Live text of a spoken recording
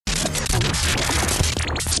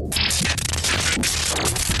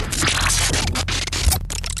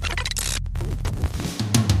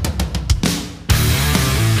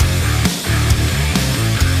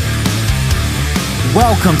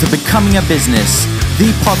Welcome to Becoming a Business,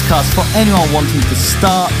 the podcast for anyone wanting to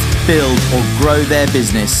start, build, or grow their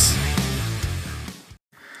business.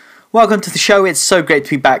 Welcome to the show. It's so great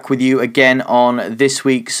to be back with you again on this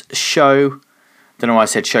week's show. Don't know why I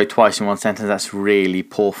said show twice in one sentence. That's really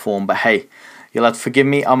poor form, but hey, you'll have to forgive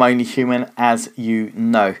me. I'm only human, as you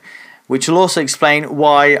know. Which will also explain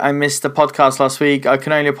why I missed the podcast last week. I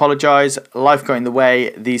can only apologise. Life got in the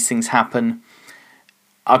way. These things happen.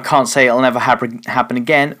 I can't say it'll never happen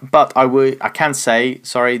again, but I can say,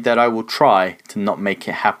 that I will try to not make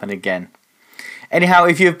it happen again. Anyhow,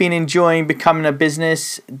 if you've been enjoying Becoming a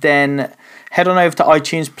Business, then head on over to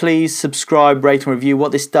iTunes. Please subscribe, rate and review.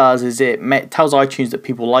 What this does is it tells iTunes that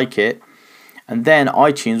people like it, and then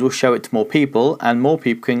iTunes will show it to more people, and more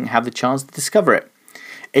people can have the chance to discover it.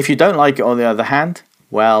 If you don't like it, on the other hand,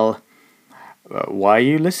 well, why are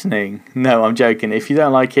you listening? No, I'm joking. If you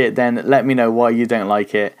don't like it, then let me know why you don't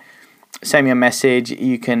like it. Send me a message.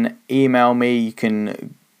 You can email me. You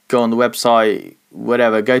can go on the website,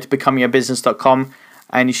 whatever. Go to becomingabusiness.com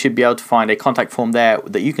and you should be able to find a contact form there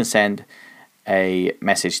that you can send a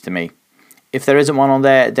message to me. If there isn't one on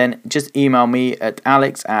there, then just email me at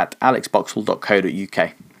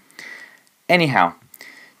alex@alexboxall.co.uk. Anyhow,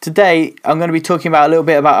 today, I'm going to be talking a little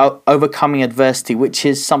bit about overcoming adversity, which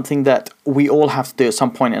is something that we all have to do at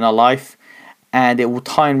some point in our life, and it will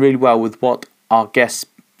tie in really well with what our guest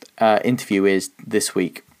interview is this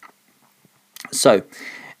week. So,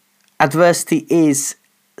 adversity is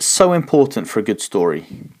so important for a good story,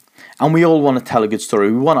 and we all want to tell a good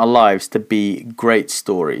story. We want our lives to be great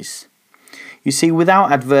stories. You see,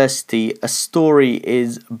 without adversity, a story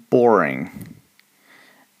is boring.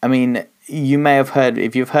 I mean, you may have heard,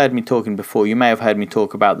 if you've heard me talking before, you may have heard me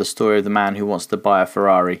talk about the story of the man who wants to buy a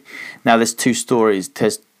Ferrari. Now, there's two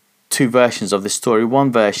versions of this story. One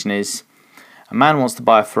version is, a man wants to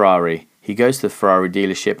buy a Ferrari. He goes to the Ferrari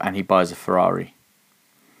dealership and he buys a Ferrari.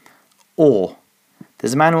 Or,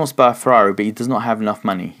 there's a man who wants to buy a Ferrari, but he does not have enough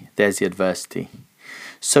money. There's the adversity.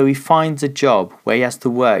 So he finds a job where he has to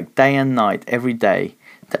work day and night every day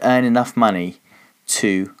to earn enough money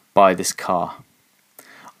to buy this car.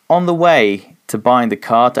 On the way to buying the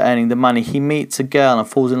car, to earning the money, he meets a girl and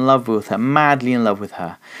falls in love with her, madly in love with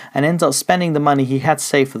her, and ends up spending the money he had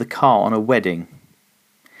saved for the car on a wedding.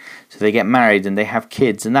 So they get married and they have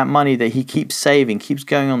kids, and that money that he keeps saving keeps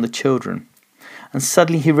going on the children. And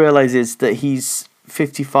suddenly he realizes that he's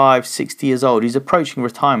 55, 60 years old, he's approaching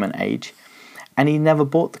retirement age, and he never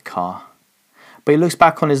bought the car. But he looks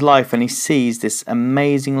back on his life and he sees this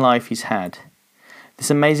amazing life he's had. This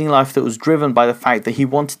amazing life that was driven by the fact that he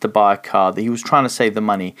wanted to buy a car, that he was trying to save the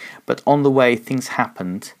money, but on the way things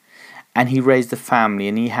happened, and he raised a family,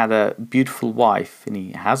 and he had a beautiful wife, and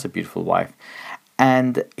he has a beautiful wife,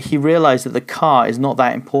 and he realized that the car is not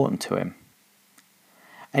that important to him,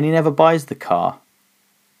 and he never buys the car.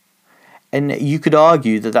 And you could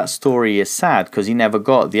argue that that story is sad because he never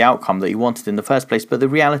got the outcome that he wanted in the first place, but the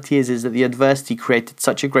reality is that the adversity created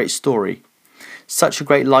such a great story, such a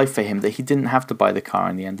great life for him, that he didn't have to buy the car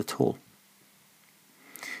in the end at all.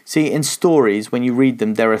 See, in stories, when you read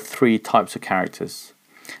them, there are three types of characters.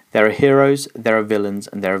 There are heroes, there are villains,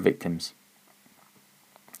 and there are victims.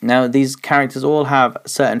 Now, these characters all have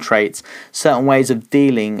certain traits, certain ways of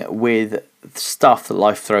dealing with stuff that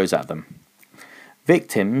life throws at them.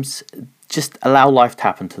 Victims just allow life to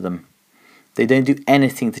happen to them. They don't do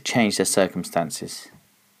anything to change their circumstances.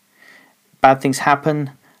 Bad things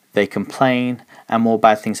happen, they complain, and more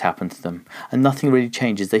bad things happen to them. And nothing really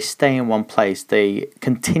changes. They stay in one place. They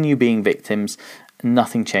continue being victims, and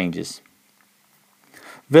nothing changes.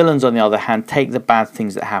 Villains, on the other hand, take the bad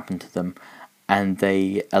things that happen to them, and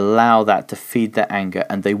they allow that to feed their anger,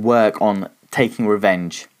 and they work on taking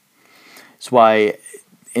revenge. That's why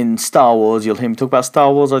in Star Wars, you'll hear me talk about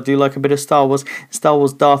Star Wars. I do like a bit of Star Wars. In Star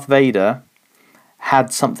Wars, Darth Vader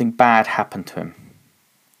had something bad happen to him.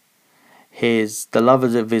 The love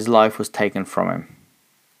of his life was taken from him,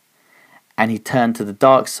 and he turned to the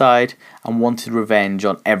dark side and wanted revenge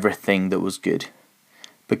on everything that was good,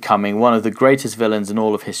 becoming one of the greatest villains in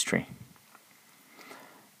all of history.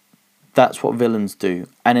 That's what villains do.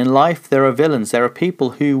 And in life there are villains. There are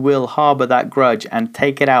people who will harbour that grudge and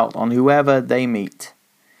take it out on whoever they meet.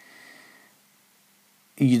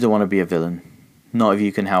 You don't want to be a villain, not if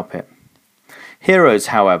you can help it. Heroes,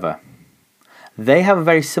 however, they have a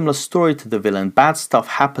very similar story to the villain. Bad stuff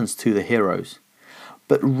happens to the heroes.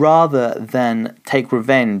 But rather than take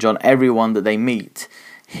revenge on everyone that they meet,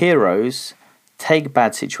 heroes take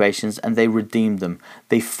bad situations and they redeem them.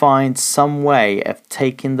 They find some way of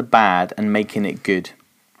taking the bad and making it good.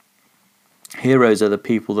 Heroes are the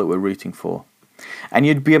people that we're rooting for. And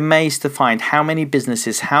you'd be amazed to find how many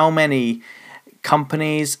businesses, how many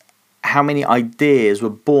companies, how many ideas were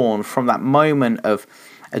born from that moment of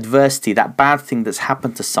adversity, that bad thing that's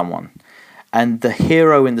happened to someone. And the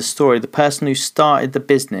hero in the story, the person who started the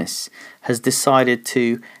business, has decided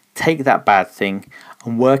to take that bad thing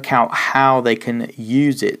and work out how they can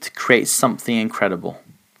use it to create something incredible.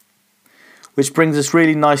 Which brings us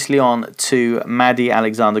really nicely on to Maddie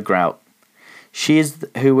Alexander Grout. She is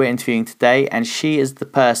who we're interviewing today, and she is the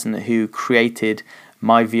person who created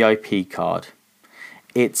My VIP card.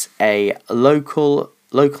 It's a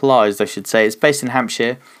localized, I should say. It's based in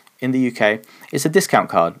Hampshire, in the UK. It's a discount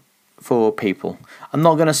card for people. I'm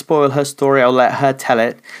not going to spoil her story. I'll let her tell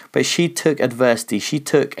it. But she took adversity. She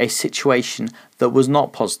took a situation that was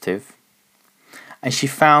not positive, and she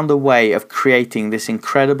found a way of creating this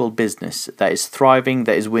incredible business that is thriving,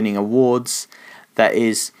 that is winning awards, that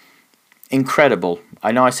is incredible.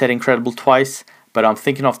 I know I said incredible twice, but I'm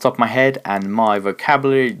thinking off the top of my head and my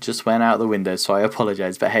vocabulary just went out the window, so I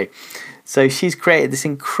apologize. But hey, so she's created this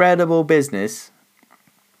incredible business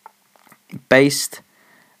based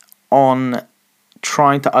on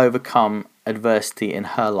trying to overcome adversity in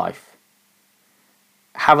her life.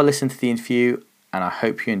 Have a listen to the interview, and I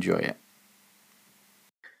hope you enjoy it.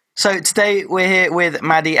 So today we're here with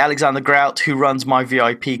Maddie Alexander Grout, who runs My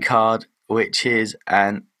VIP card, which is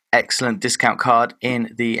an excellent discount card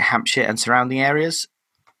in the Hampshire and surrounding areas.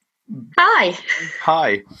 Hi.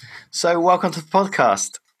 Hi. So welcome to the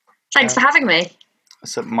podcast. Thanks for having me.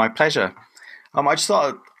 It's my pleasure. I just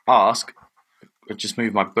thought I'd ask, I'll just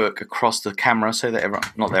move my book across the camera so that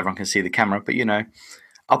not that everyone can see the camera, but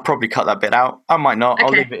I'll probably cut that bit out. I might not. Okay.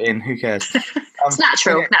 I'll leave it in. Who cares? It's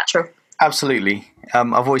natural. Absolutely.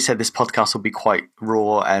 I've always said this podcast will be quite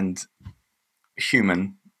raw and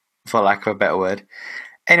human, for lack of a better word.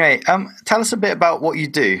 Anyway, tell us a bit about what you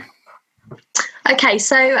do. Okay,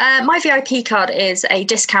 so My VIP card is a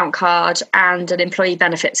discount card and an employee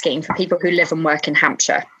benefit scheme for people who live and work in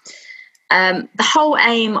Hampshire. The whole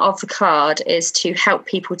aim of the card is to help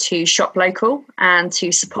people to shop local and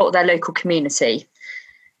to support their local community.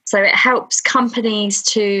 So it helps companies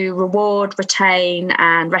to reward, retain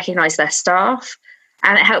and recognise their staff.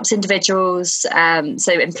 And it helps individuals,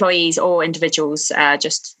 so employees or individuals,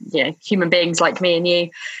 just human beings like me and you,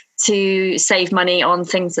 to save money on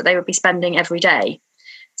things that they would be spending every day.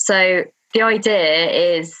 So the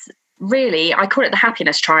idea is really, I call it the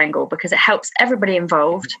happiness triangle because it helps everybody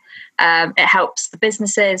involved. It helps the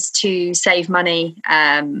businesses to save money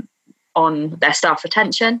on their staff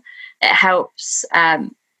retention. It helps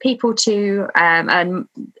people to earn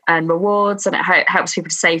rewards, and it helps people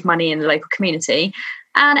to save money in the local community.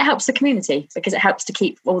 And it helps the community because it helps to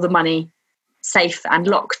keep all the money safe and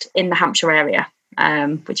locked in the Hampshire area,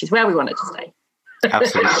 which is where we want it to stay.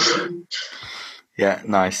 Absolutely. Yeah,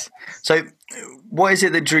 nice. So what is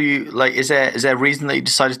it that drew you? Like, is there a reason that you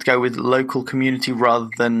decided to go with local community rather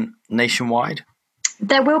than nationwide?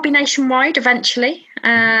 There will be nationwide eventually.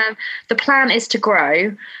 The plan is to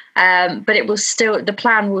grow, but the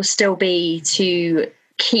plan will still be to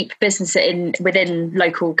keep business within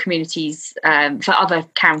local communities for other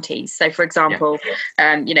counties. So, for example,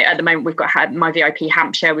 at the moment we've got My VIP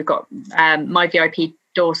Hampshire, we've got My VIP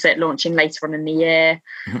Dorset launching later on in the year,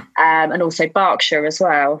 and also Berkshire as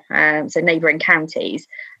well, so neighbouring counties.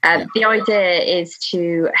 The idea is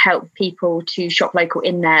to help people to shop local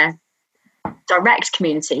in their direct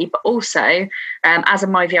community, but also as a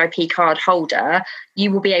My VIP card holder,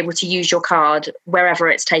 you will be able to use your card wherever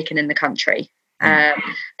it's taken in the country.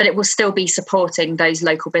 But it will still be supporting those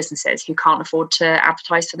local businesses who can't afford to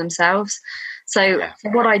advertise for themselves. So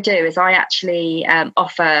what I do is I actually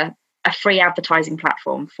offer a free advertising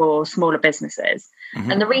platform for smaller businesses.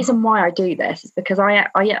 And the reason why I do this is because I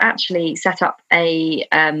actually set up a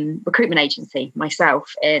recruitment agency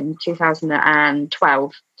myself in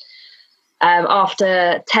 2012.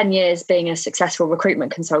 After 10 years being a successful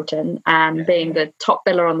recruitment consultant and being the top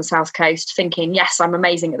biller on the South Coast, thinking, yes, I'm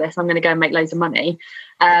amazing at this, I'm going to go and make loads of money,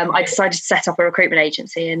 I decided to set up a recruitment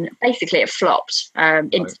agency, and basically it flopped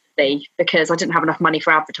instantly because I didn't have enough money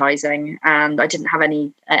for advertising and I didn't have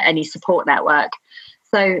any support network.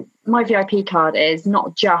 So My VIP card is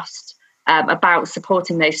not just about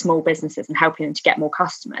supporting those small businesses and helping them to get more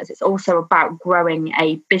customers. It's also about growing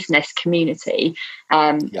a business community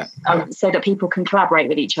so that people can collaborate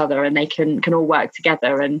with each other and they can all work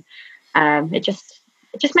together. And it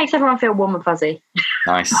just makes everyone feel warm and fuzzy.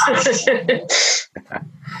 Nice.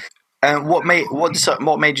 What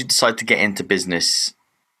made you decide to get into business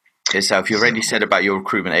yourself? You already said about your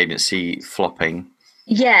recruitment agency flopping.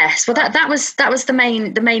 Yes, well, that was the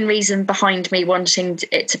main reason behind me wanting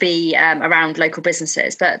it to be around local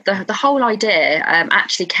businesses. But the whole idea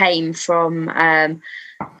actually came from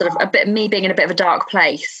sort of a bit me being in a bit of a dark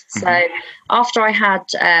place. So after I had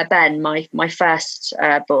Ben, my first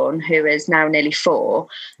born, who is now nearly 4,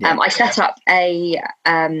 I set up a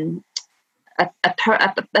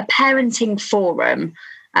parenting forum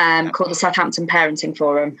called the Southampton Parenting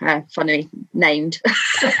Forum, funnily named.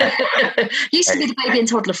 Used to be the Baby and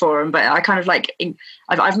Toddler Forum, but I kind of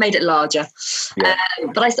I've made it larger.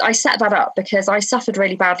 But I set that up because I suffered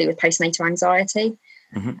really badly with postnatal anxiety.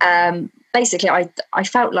 Basically, I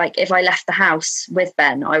felt like if I left the house with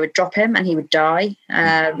Ben, I would drop him and he would die.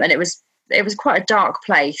 And it was quite a dark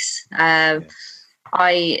place.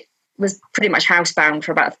 I was pretty much housebound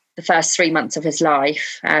for about the first 3 months of his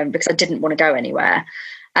life because I didn't want to go anywhere.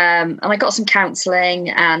 And I got some counselling,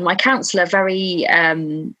 and my counsellor very,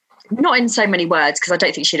 not in so many words, because I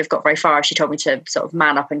don't think she'd have got very far if she told me to sort of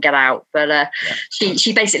man up and get out. But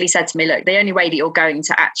she basically said to me, look, the only way that you're going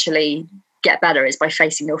to actually get better is by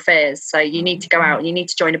facing your fears. So you need to go out and you need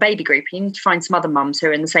to join a baby group. You need to find some other mums who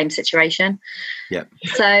are in the same situation.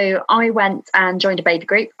 So I went and joined a baby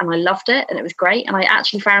group, and I loved it, and it was great. And I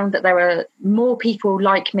actually found that there were more people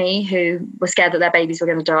like me who were scared that their babies were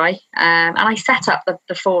going to die. And I set up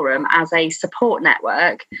the forum as a support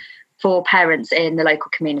network for parents in the local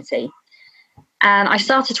community. And I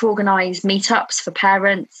started to organise meetups for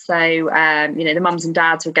parents. So, the mums and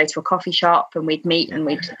dads would go to a coffee shop and we'd meet and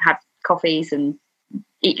we'd have coffees and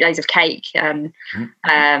eat loads of cake and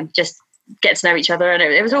just get to know each other. And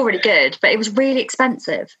it was all really good, but it was really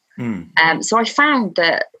expensive. So I found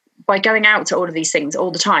that by going out to all of these things all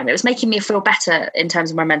the time, it was making me feel better in terms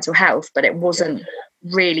of my mental health, but it wasn't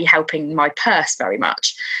really helping my purse very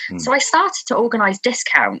much. So I started to organise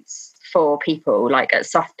discounts for people, like at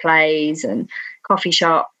soft plays and coffee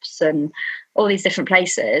shops and all these different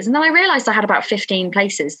places. And then I realised I had about 15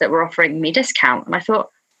 places that were offering me discount. And I thought,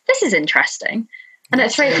 this is interesting. And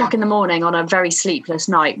at 3 o'clock in the morning on a very sleepless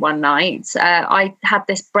night one night, I had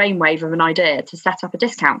this brainwave of an idea to set up a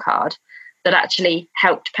discount card that actually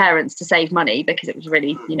helped parents to save money, because it was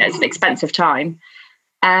really, it's an expensive time.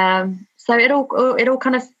 So it all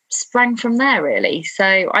kind of sprang from there, really. So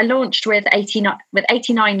I launched with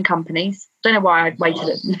 89 companies. Don't know why I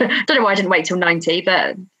waited. Don't know why I didn't wait till 90,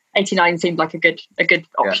 but 89 seemed like a good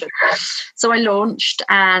option. So I launched,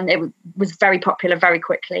 and it was very popular very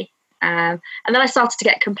quickly. And then I started to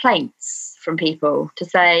get complaints from people to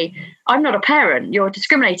say, I'm not a parent, you're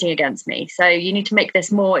discriminating against me, so you need to make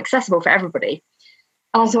this more accessible for everybody.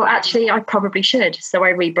 And I thought, actually, I probably should. So I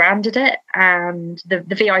rebranded it, and the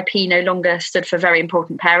VIP no longer stood for very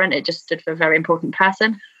important parent, it just stood for very important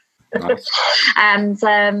person. Nice. and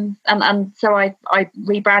so I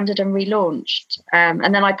rebranded and relaunched,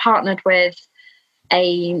 and then I partnered with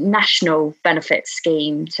a national benefit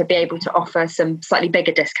scheme to be able to offer some slightly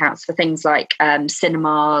bigger discounts for things like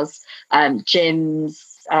cinemas, gyms,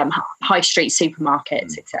 high street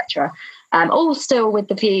supermarkets, etc. All still with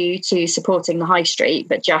the view to supporting the high street,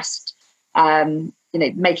 but just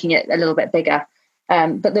making it a little bit bigger.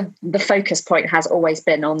 But the focus point has always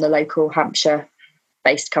been on the local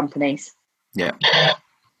Hampshire-based companies. Yeah.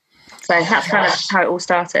 So that's kind of how it all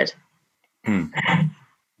started.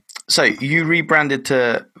 So you rebranded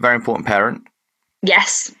to Very Important Parent?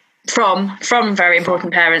 Yes, from Very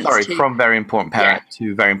Important Parents. Sorry, from Very Important Parent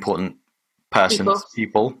to Very Important Persons,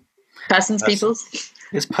 people. Persons, peoples.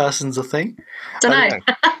 Is persons a thing? Don't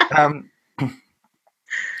know.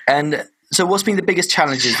 And so what's been the biggest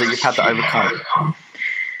challenges that you've had to overcome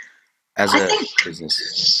as a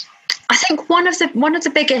business? I think one of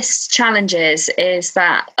the biggest challenges is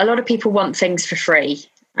that a lot of people want things for free.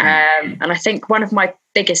 And I think one of my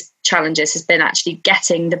biggest challenges has been actually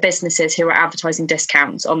getting the businesses who are advertising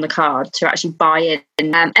discounts on the card to actually buy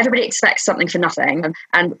in. Everybody expects something for nothing.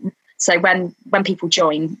 And so when people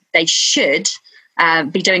join, they should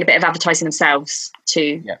be doing a bit of advertising themselves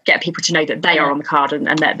to get people to know that they are on the card and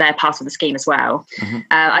that they're part of the scheme as well.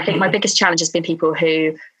 I think my biggest challenge has been people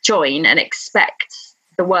who join and expect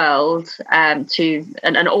the world to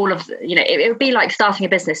and all of it would be like starting a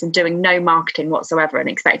business and doing no marketing whatsoever and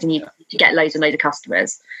expecting you to get loads and loads of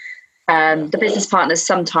customers. The business partners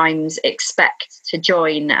sometimes expect to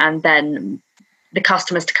join and then the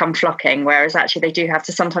customers to come flocking, whereas actually they do have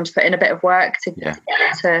to sometimes put in a bit of work to get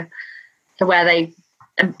to where they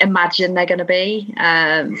imagine they're going to be.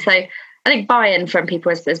 So I think buy-in from people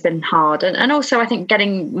has been hard, and also I think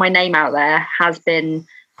getting my name out there has been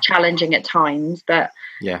challenging at times, but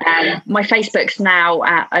my Facebook's now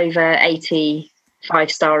at over 80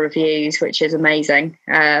 5-star reviews, which is amazing.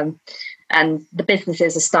 And the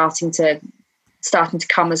businesses are starting to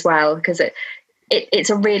come as well, because it's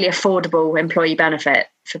a really affordable employee benefit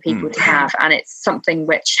for people to have, and it's something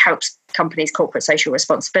which helps companies' corporate social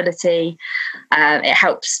responsibility. It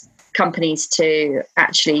helps companies to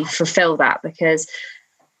actually fulfill that, because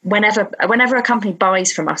whenever a company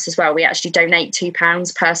buys from us as well, we actually donate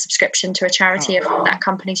 £2 per subscription to a charity of that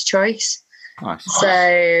company's choice. Nice.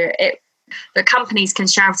 So the companies can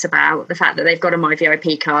shout about the fact that they've got a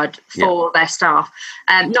MyVIP card for their staff.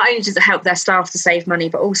 Not only does it help their staff to save money,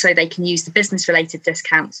 but also they can use the business-related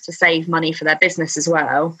discounts to save money for their business as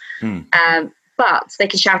well. But they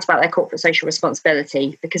can shout about their corporate social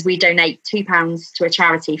responsibility, because we donate £2 to a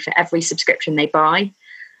charity for every subscription they buy.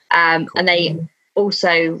 And they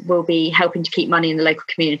also will be helping to keep money in the local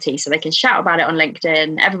community. So they can shout about it on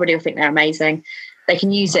LinkedIn. Everybody will think they're amazing. They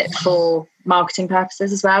can use it for marketing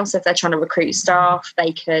purposes as well. So if they're trying to recruit staff,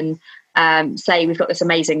 they can say, we've got this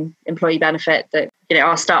amazing employee benefit that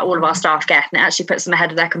all of our staff get, and it actually puts them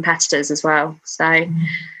ahead of their competitors as well. So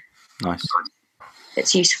nice.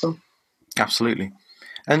 It's useful. Absolutely.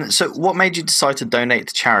 And so what made you decide to donate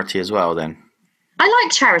to charity as well then? I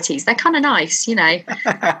like charities. They're kind of nice,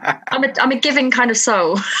 I'm a giving kind of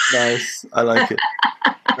soul. Nice. I like it.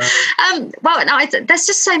 There's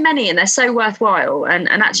just so many, and they're so worthwhile. And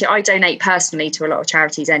actually, I donate personally to a lot of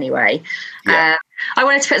charities anyway. Yeah. I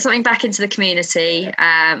wanted to put something back into the community,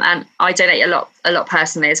 and I donate a lot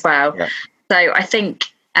personally as well. Yeah. So I think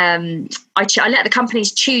I let the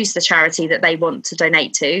companies choose the charity that they want to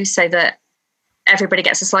donate to, so that everybody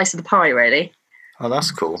gets a slice of the pie, really. Oh,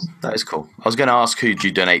 that's cool. That is cool. I was going to ask who do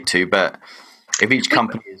you donate to, but if each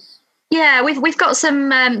company is... Yeah, we've got some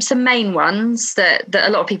main ones that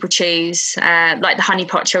a lot of people choose, like the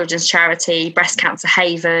Honeypot Children's Charity, Breast Cancer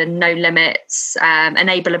Haven, No Limits.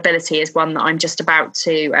 Enableability is one that I'm just about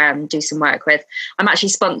to do some work with. I'm actually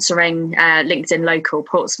sponsoring LinkedIn Local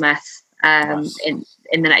Portsmouth Nice. in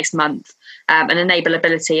the next month, and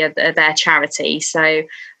Enableability are their charity. So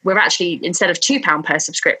we're actually, instead of £2 per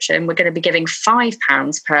subscription, we're going to be giving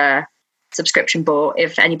 £5 per subscription bought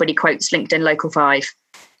if anybody quotes LinkedIn Local 5.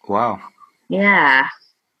 Wow. Yeah.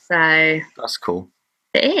 So that's cool.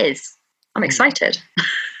 It is. I'm excited.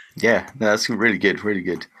 Yeah, that's really good, really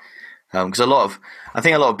good. Because I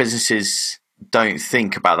think a lot of businesses don't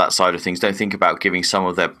think about that side of things, don't think about giving some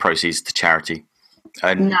of their proceeds to charity.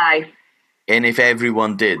 And if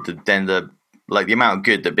everyone did, then the amount of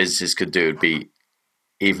good that businesses could do would be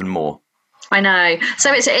even more. I know.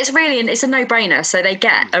 So it's a no-brainer. So they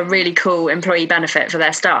get a really cool employee benefit for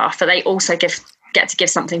their staff, but they also get to give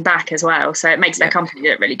something back as well. So it makes their company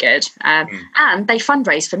look really good. And they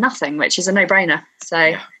fundraise for nothing, which is a no-brainer. So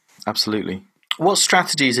yeah, absolutely. What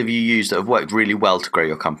strategies have you used that have worked really well to grow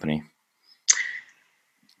your company?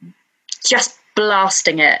 Just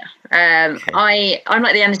blasting it. I'm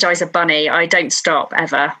like the Energizer Bunny. I don't stop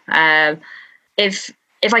ever. If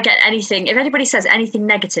I get anything, if anybody says anything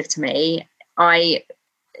negative to me,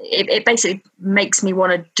 it basically makes me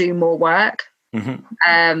want to do more work.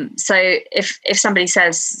 Mm-hmm. So if somebody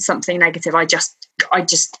says something negative, I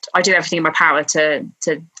do everything in my power to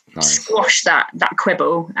squash that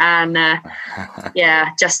quibble, and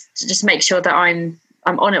just make sure that I'm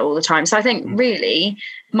on it all the time. So I think really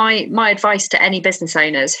my advice to any business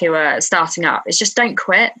owners who are starting up is just don't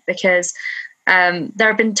quit, because there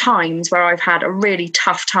have been times where I've had a really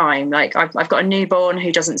tough time. Like I've got a newborn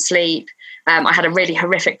who doesn't sleep. I had a really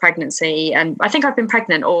horrific pregnancy, and I think I've been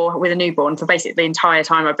pregnant or with a newborn for basically the entire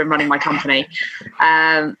time I've been running my company.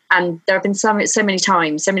 And there have been so many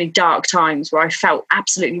times, so many dark times where I felt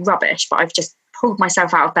absolutely rubbish, but I've just pulled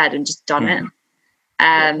myself out of bed and just done it.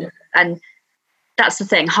 And that's the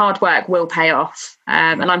thing, hard work will pay off.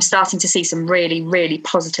 And I'm starting to see some really, really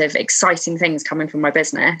positive, exciting things coming from my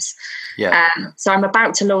business. So I'm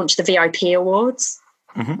about to launch the VIP Awards.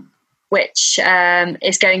 Mm-hmm. Which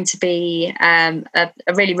is going to be a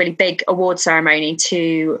really, really big award ceremony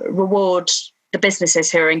to reward the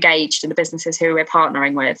businesses who are engaged and the businesses who we're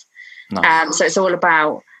partnering with. Nice. So it's all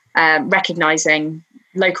about recognising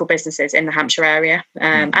local businesses in the Hampshire area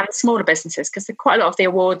and smaller businesses, because quite a lot of the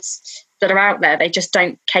awards that are out there, they just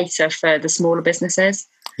don't cater for the smaller businesses.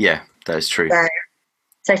 Yeah, that is true.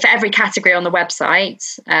 So for every category on the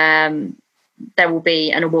website, there will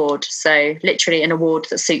be an award. So literally an award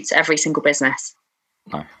that suits every single business.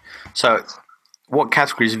 No. So what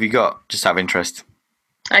categories have you got, just out of interest?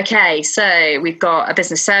 Okay, so we've got a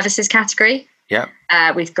business services category. Yeah.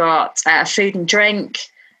 We've got food and drink,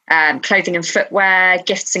 clothing and footwear,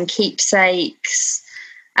 gifts and keepsakes,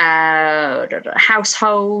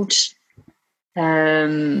 household.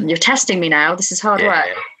 You're testing me now. This is hard work.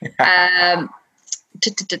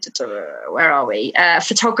 where are we?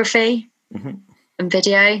 Photography and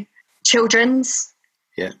video, children's.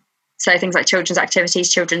 Yeah. So things like children's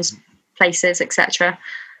activities, children's places, etc.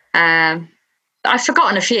 I've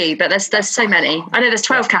forgotten a few, but there's so many. I know there's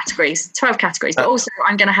 12 categories, but also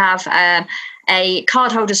I'm going to have a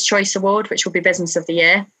Cardholders' Choice Award, which will be Business of the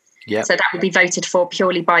Year. Yeah. So that will be voted for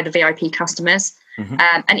purely by the VIP customers.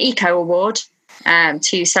 An Eco Award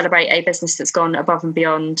to celebrate a business that's gone above and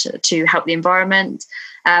beyond to help the environment.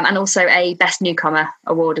 And also a Best Newcomer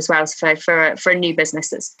Award as well for a new business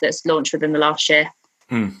that's launched within the last year.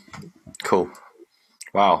 Cool.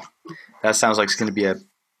 Wow. That sounds like it's going to be a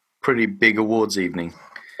pretty big awards evening.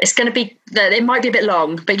 It's going to be, it might be a bit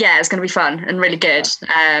long, but yeah, it's going to be fun and really good.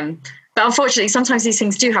 But unfortunately, sometimes these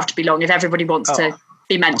things do have to be long if everybody wants to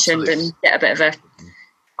be mentioned and get a bit of a...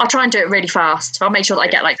 I'll try and do it really fast. I'll make sure that I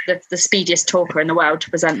get like the speediest talker in the world to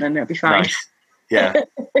present them. It'll be fine. Nice. Yeah.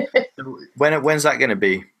 When's that going to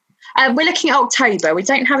be? We're looking at October. We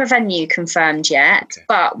don't have a venue confirmed yet,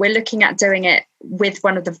 but we're looking at doing it with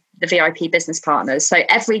one of the VIP business partners. So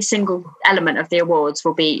every single element of the awards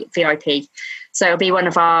will be VIP. So it'll be one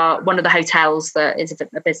of the hotels that is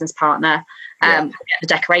a business partner. We'll get the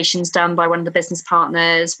decorations done by one of the business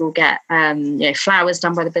partners. We'll get flowers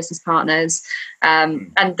done by the business partners.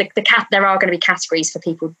 And there are going to be categories for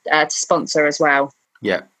people to sponsor as well.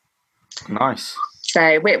 Yeah. Nice.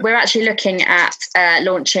 So we're actually looking at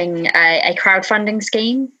launching a crowdfunding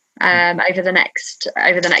scheme over the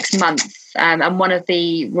next month, and one of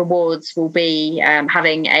the rewards will be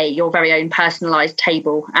having your very own personalised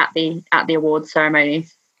table at the awards ceremony.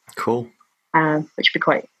 Cool. Which would be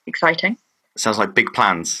quite exciting. Sounds like big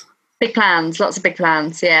plans. Big plans, lots of big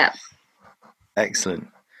plans. Yeah. Excellent.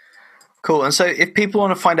 Cool. And so, if people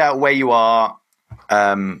want to find out where you are,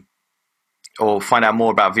 or find out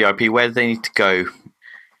more about VIP, where do they need to go?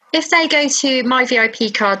 If they go to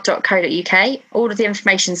myvipcard.co.uk, all of the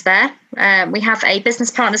information's there. We have a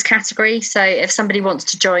business partners category. So if somebody wants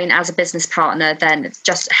to join as a business partner, then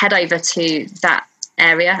just head over to that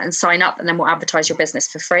area and sign up, and then we'll advertise your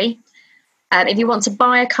business for free. If you want to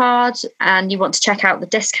buy a card and you want to check out the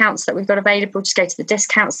discounts that we've got available, just go to the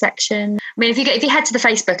discount section. I mean, if you head to the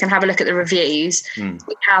Facebook and have a look at the reviews,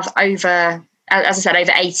 we have over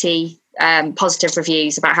 80 positive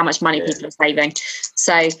reviews about how much money people are saving.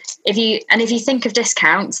 So if you think of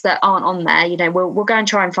discounts that aren't on there, we'll go and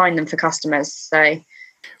try and find them for customers. So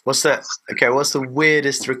what's the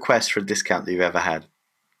weirdest request for a discount that you've ever had?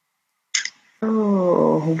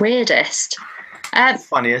 Oh, weirdest.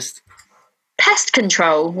 Funniest. Pest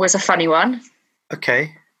control was a funny one.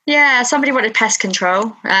 Okay. Yeah, somebody wanted pest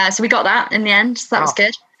control. So we got that in the end. So that was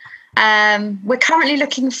good. We're currently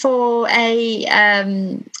looking for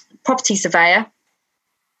a property surveyor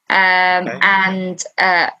and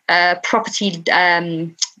a property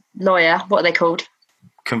lawyer. What are they called?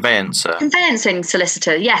 Conveyancing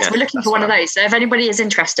solicitor. Yes, we're looking for one of those. So if anybody is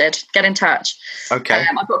interested, get in touch. Okay.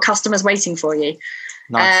 I've got customers waiting for you.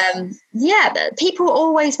 Nice. People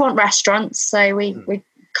always want restaurants, so we're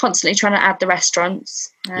constantly trying to add the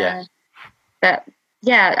restaurants. But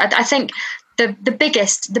yeah, I think the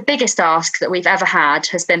biggest ask that we've ever had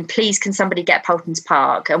has been, please can somebody get Paultons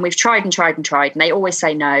Park? And we've tried and they always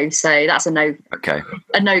say no, so that's a no. Okay.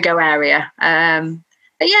 A no-go area.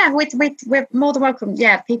 But yeah, we're more than welcome.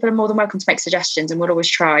 Yeah, people are more than welcome to make suggestions, and we'll always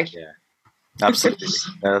try. Yeah, absolutely.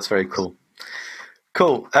 That's very cool.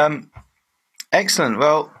 Cool. Excellent.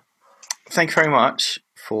 Well, thank you very much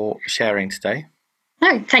for sharing today.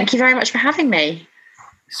 No, thank you very much for having me.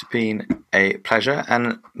 It's been a pleasure,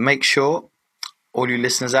 and make sure, all you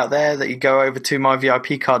listeners out there, that you go over to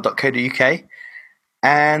myvipcard.co.uk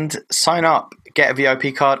and sign up, get a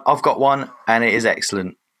VIP card. I've got one, and it is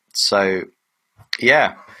excellent. So,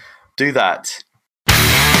 yeah, do that.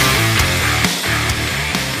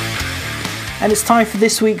 And it's time for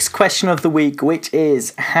this week's question of the week, which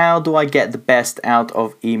is, how do I get the best out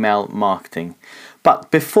of email marketing?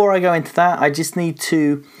 But before I go into that, I just need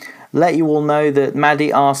to let you all know that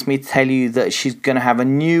Maddie asked me to tell you that she's going to have a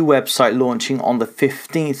new website launching on the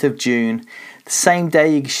 15th of June. The same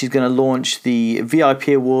day she's going to launch the VIP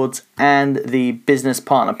awards and the business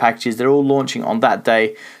partner packages. They're all launching on that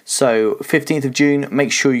day. So 15th of June,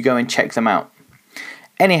 make sure you go and check them out.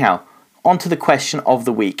 Anyhow, on to the question of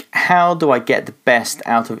the week. How do I get the best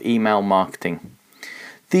out of email marketing?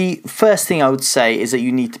 The first thing I would say is that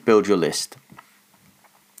you need to build your list.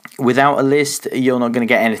 Without a list, you're not going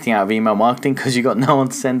to get anything out of email marketing because you've got no one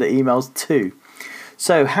to send the emails to.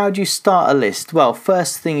 So how do you start a list? Well,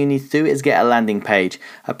 first thing you need to do is get a landing page.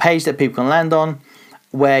 A page that people can land on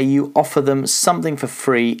where you offer them something for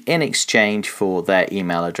free in exchange for their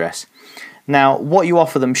email address. Now, what you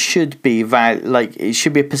offer them should be it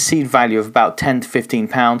should be a perceived value of about £10 to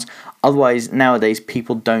 £15. Otherwise, nowadays,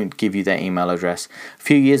 people don't give you their email address. A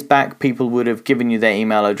few years back, people would have given you their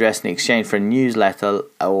email address in exchange for a newsletter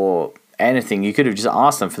or anything. You could have just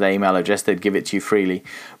asked them for their email address, they'd give it to you freely.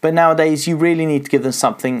 But nowadays, you really need to give them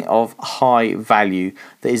something of high value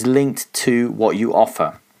that is linked to what you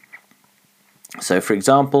offer. So, for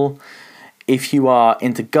example, if you are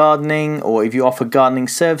into gardening or if you offer gardening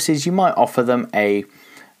services, you might offer them a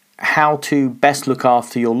how to best look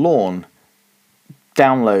after your lawn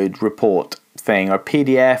download report thing, or a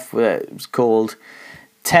PDF. It's called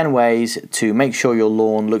 10 ways to make sure your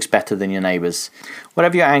lawn looks better than your neighbour's.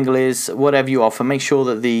 Whatever your angle is, whatever you offer, make sure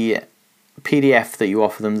that the PDF that you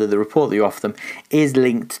offer them, that the report that you offer them, is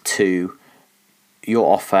linked to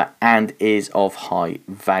your offer and is of high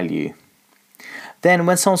value. Then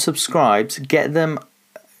when someone subscribes, get them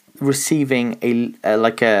receiving what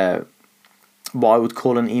I would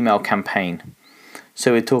call an email campaign.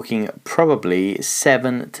 So we're talking probably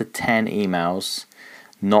 7 to 10 emails,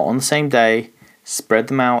 not on the same day. Spread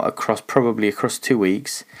them out across 2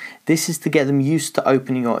 weeks. This is to get them used to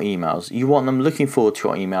opening your emails. You want them looking forward to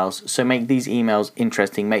your emails, so make these emails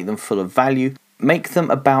interesting, make them full of value, make them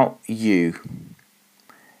about you.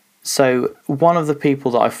 So one of the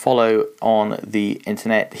people that I follow on the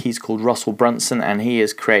internet, he's called Russell Brunson, and he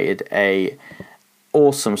has created a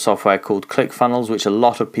awesome software called ClickFunnels, which a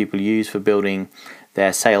lot of people use for building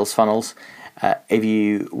their sales funnels. If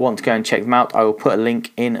you want to go and check them out, I will put a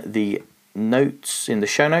link in the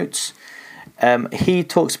show notes. He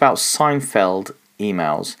talks about Seinfeld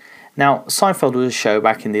emails. Now, Seinfeld was a show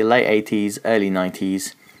back in the late 80s, early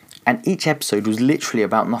 90s, and each episode was literally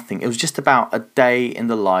about nothing. It was just about a day in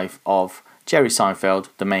the life of Jerry Seinfeld,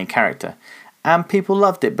 the main character. And people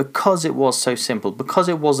loved it because it was so simple, because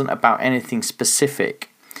it wasn't about anything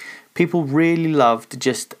specific. People really loved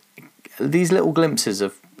just these little glimpses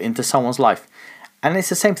into someone's life. And it's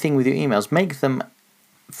the same thing with your emails. Make them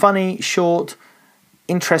funny, short,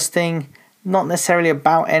 interesting, not necessarily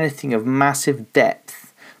about anything of massive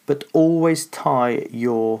depth, but always tie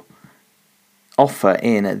your offer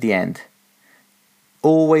in at the end.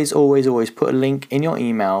 Always, always, always put a link in your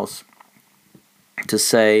emails to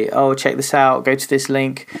say, oh, check this out, go to this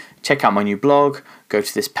link, check out my new blog, go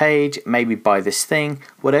to this page, maybe buy this thing.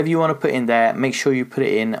 Whatever you want to put in there, make sure you put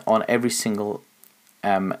it in on every single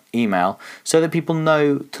email so that people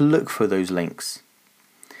know to look for those links.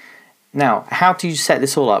 Now, how do you set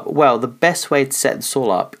this all up? Well, the best way to set this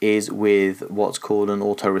all up is with what's called an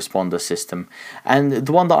autoresponder system. And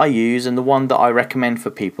the one that I use and the one that I recommend for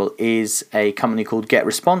people is a company called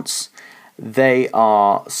GetResponse. They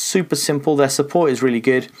are super simple, their support is really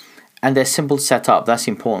good, and they're simple to set up. That's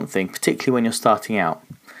the important thing, particularly when you're starting out.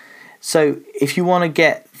 So if you want to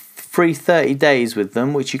get free 30 days with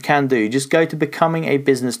them, which you can do, just go to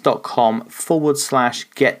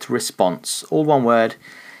becomingabusiness.com/getresponse, all one word,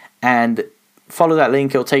 and follow that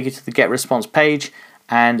link. It'll take you to the GetResponse page,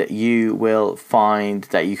 and you will find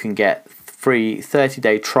that you can get free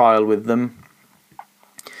 30-day trial with them.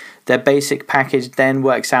 Their basic package then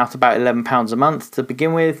works out about £11 a month to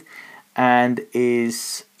begin with, and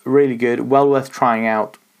is really good, well worth trying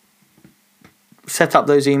out. Set up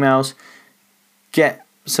those emails, get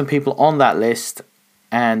some people on that list,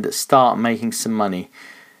 and start making some money.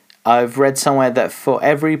 I've read somewhere that for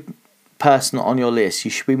every person on your list,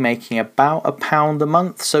 you should be making about £1 a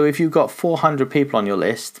month. So if you've got 400 people on your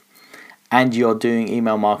list and you're doing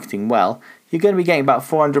email marketing well, you're going to be getting about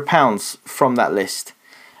 £400 from that list.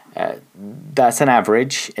 That's an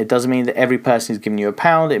average. It doesn't mean that every person is giving you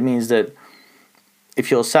 £1. It means that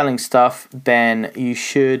if you're selling stuff, then you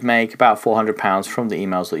should make about £400 from the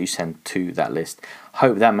emails that you send to that list.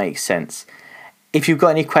 Hope that makes sense. If you've got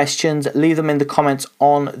any questions, leave them in the comments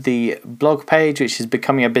on the blog page, which is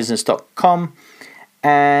becomingabusiness.com.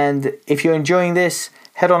 And if you're enjoying this,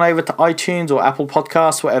 head on over to iTunes or Apple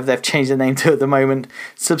Podcasts, whatever they've changed the name to at the moment.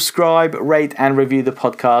 Subscribe, rate, and review the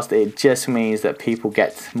podcast. It just means that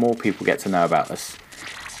more people get to know about us.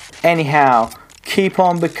 Anyhow, keep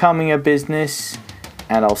on becoming a business,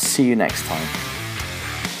 and I'll see you next time.